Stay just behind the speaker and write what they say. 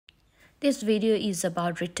This video is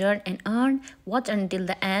about return and earn. Watch until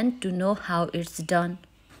the end to know how it's done.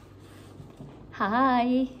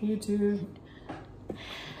 Hi! You too.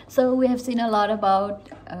 So we have seen a lot about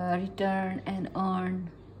return and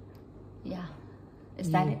earn. Yeah,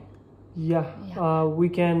 is that it? Yeah. We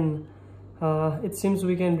can, it seems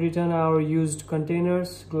we can return our used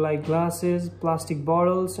containers like glasses, plastic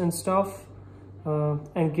bottles and stuff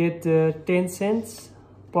and get 10 cents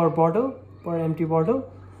per bottle, per empty bottle.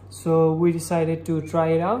 So we decided to try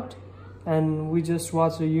it out, and we just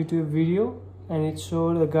watched a YouTube video and it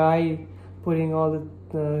showed a guy putting all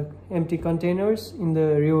the empty containers in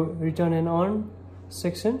the return and earn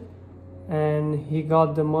section, and he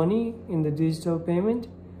got the money in the digital payment.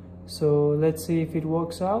 So let's see if it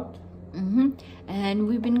works out. And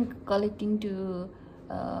we've been collecting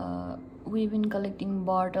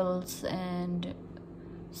bottles and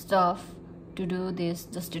stuff to do this,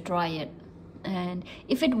 just to try it. And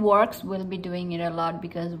if it works, we'll be doing it a lot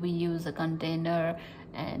because we use a container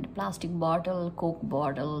and plastic bottle, Coke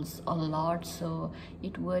bottles a lot, so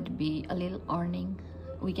it would be a little earning.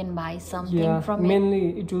 We can buy something from it.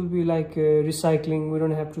 Mainly it will be like recycling. We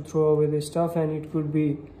don't have to throw away the stuff, and it could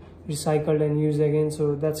be recycled and used again,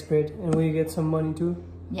 so that's great, and we get some money too.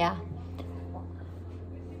 Yeah.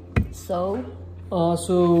 So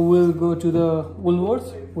we'll go to the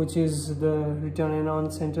Woolworths, which is the return and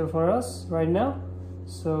earn center for us right now.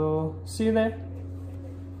 So see you there.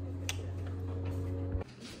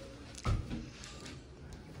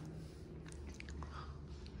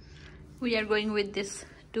 we are going with these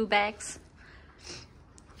 2 bags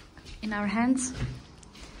in our hands.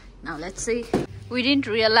 Now let's see. We didn't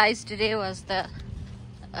realize today was the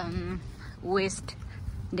waste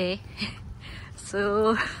day.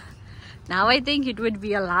 So now I think it would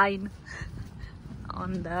be a line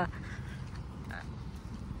on the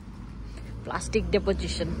plastic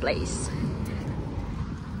deposition place.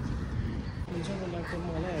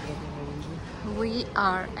 We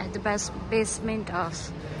are at the basement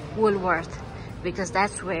of Woolworths because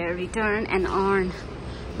that's where return and earn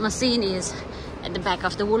machine is, at the back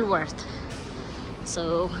of the Woolworths.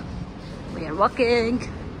 So we are walking.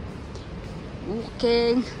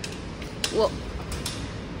 Whoa,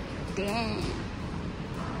 damn.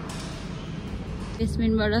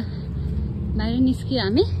 Basement बाट बाहिर निस्कियो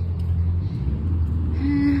हामी.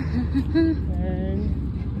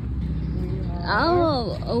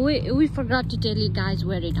 Oh, we forgot to tell you guys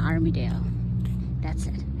we're in Armidale. That's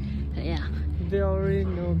it. Yeah. They already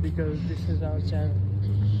know because this is our channel.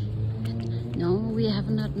 No, we have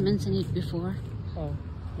not mentioned it before. Oh,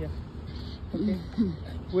 yeah. Okay.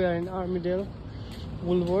 We are in Armidale,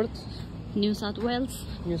 Woolworths, New South Wales.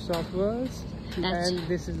 And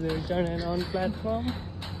this is the return and earn platform.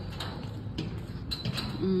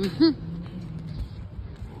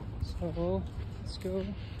 So let's go.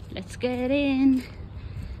 Let's get in.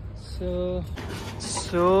 So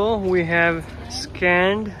we have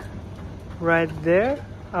scanned right there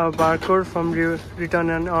our barcode from the return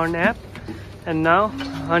and earn app, and now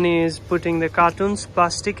Honey is putting the cartons,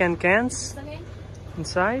 plastic and cans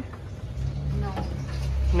inside.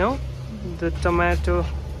 No, the tomato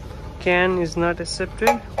can is not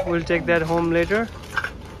accepted. We'll take that home later.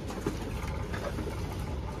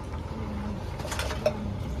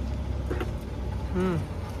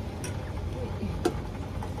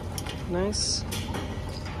 Nice.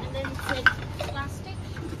 And then it's plastic.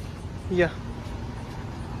 Yeah.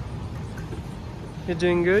 You're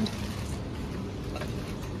doing good.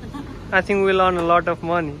 I think we'll earn a lot of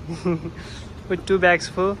money with 2 bags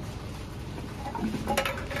full.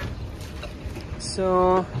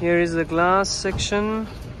 So here is the glass section.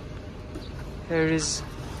 Here is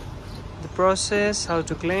the process, how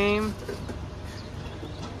to claim.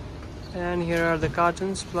 And here are the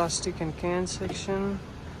cartons, plastic and can section.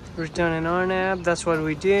 Return and earn app, that's what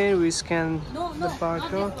we did. We scanned the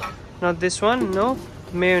barcode. Not this one, no.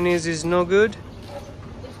 Mayonnaise is no good.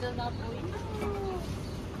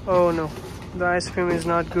 Oh no, the ice cream is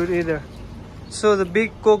not good either. So the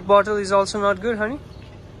big Coke bottle is also not good, Honey?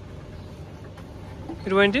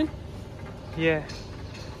 It went in? Yeah.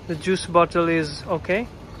 The juice bottle is okay.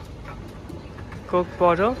 Coke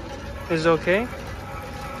bottle is okay.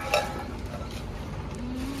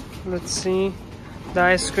 Let's see. The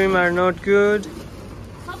ice cream are not good.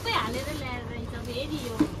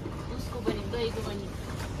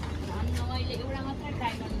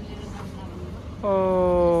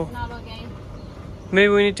 Oh. Maybe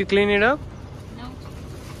we need to clean it up? No.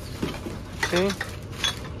 Okay.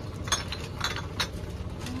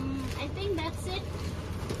 I think that's it.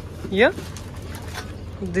 Yeah?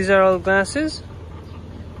 These are all glasses?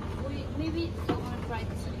 Maybe I want to try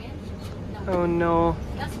this again. Oh no.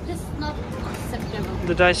 That's just not acceptable.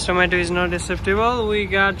 The diced tomato is not acceptable. We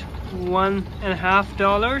got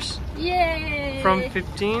 $1.50. Yay! From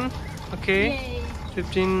 15. Okay. Yay.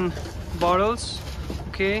 15 bottles.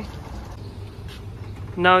 Okay.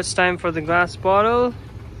 Now it's time for the glass bottle.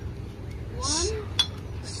 One.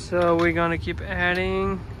 So we're gonna keep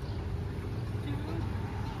adding.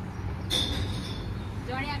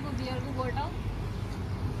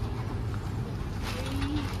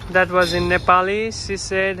 That was in Nepali. She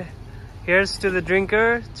said, "Here's to the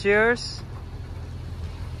drinker. Cheers."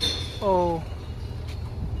 Oh.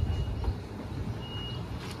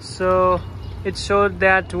 So it showed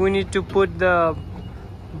that we need to put the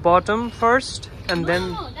bottom first and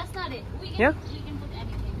then. No, that's not it. We can, yeah. We can put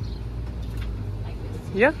anything like this.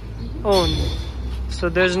 Yeah. Oh. So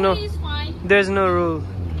there's no. There's no rule.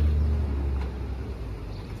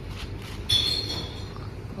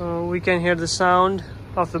 We can hear the sound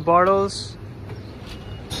of the bottles.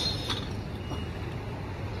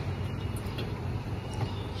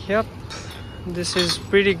 Yep, this is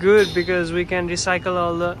pretty good because we can recycle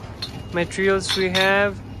all the materials we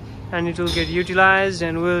have and it will get utilized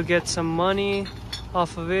and we'll get some money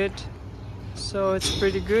off of it, so it's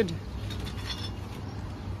pretty good.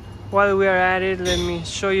 While we are at it, let me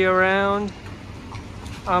show you around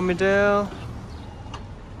Armidale.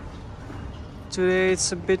 Today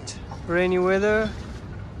it's a bit rainy weather.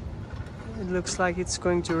 It looks like it's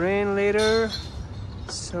going to rain later.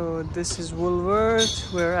 So this is Woolworths.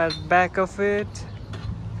 We're at back of it.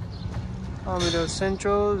 Armidale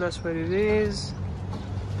Central, that's what it is.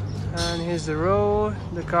 And here's the road.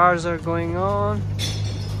 The cars are going on.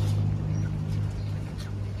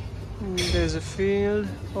 There's a field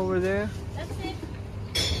over there. That's it.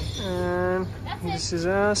 And this is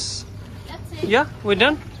us. That's it. Yeah, we're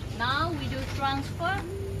done. Now we do transfer.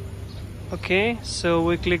 Okay, so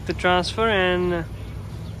we click the transfer and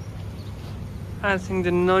I think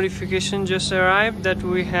the notification just arrived that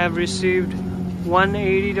we have received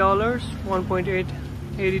 $180,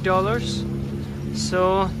 $1.80.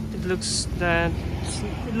 So it looks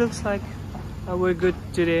like we're good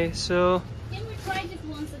today. So can we try this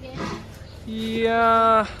once again?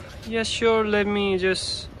 yeah, sure. Let me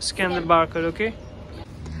just scan the barcode. Okay.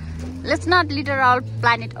 Let's not litter our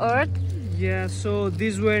planet Earth. Yeah, so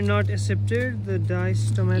these were not accepted, the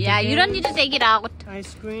diced tomato. Yeah, you don't need to take it out.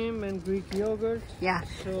 Ice cream and Greek yogurt. Yeah.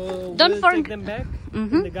 So Don't we'll take them back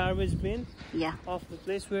in the garbage bin. Yeah. Of the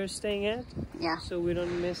place we're staying at. Yeah. So we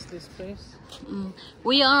don't miss this place.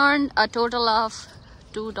 We earned a total of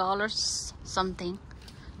 $2 something.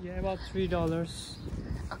 Yeah, about $3.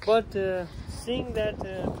 Okay. But seeing that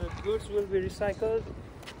the goods will be recycled,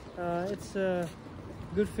 it's a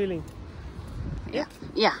good feeling. Yeah.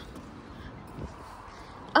 Yeah.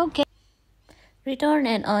 Okay. Return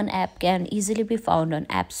and Earn app can easily be found on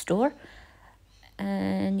App Store,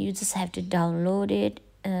 and you just have to download it.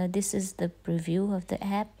 This is the preview of the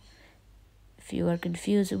app. If you are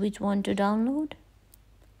confused which one to download,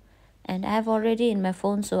 and I have already in my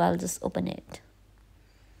phone, so I'll just open it.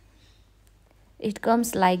 It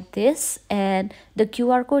comes like this, and the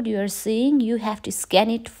QR code you are seeing, you have to scan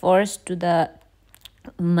it first to the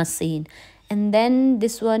machine. And then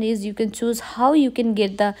this one is you can choose how you can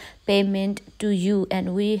get the payment to you,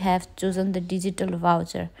 and we have chosen the digital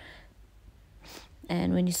voucher.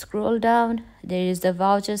 And when you scroll down, there is the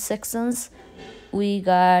voucher sections. We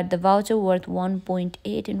got the voucher worth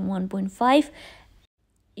 1.8 and 1.5.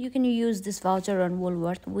 You can use this voucher on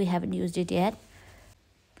Woolworths. We haven't used it yet.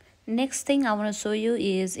 Next thing I want to show you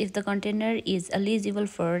is if the container is eligible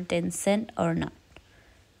for 10 cents or not.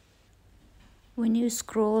 When you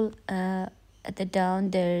scroll at the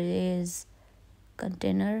down, there is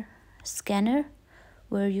container scanner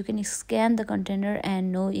where you can scan the container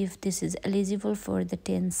and know if this is eligible for the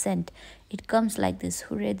 10 cents. It comes like this.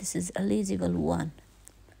 Hooray, this is eligible one.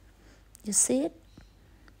 You see it?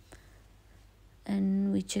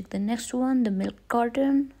 And we check the next one, the milk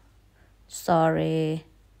carton. Sorry,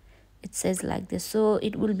 it says like this. So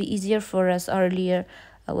it will be easier for us earlier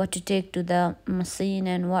what to take to the machine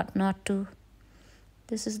and what not to.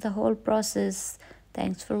 This is the whole process.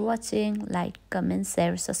 Thanks for watching. Like, comment,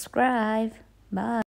 share, subscribe. Bye.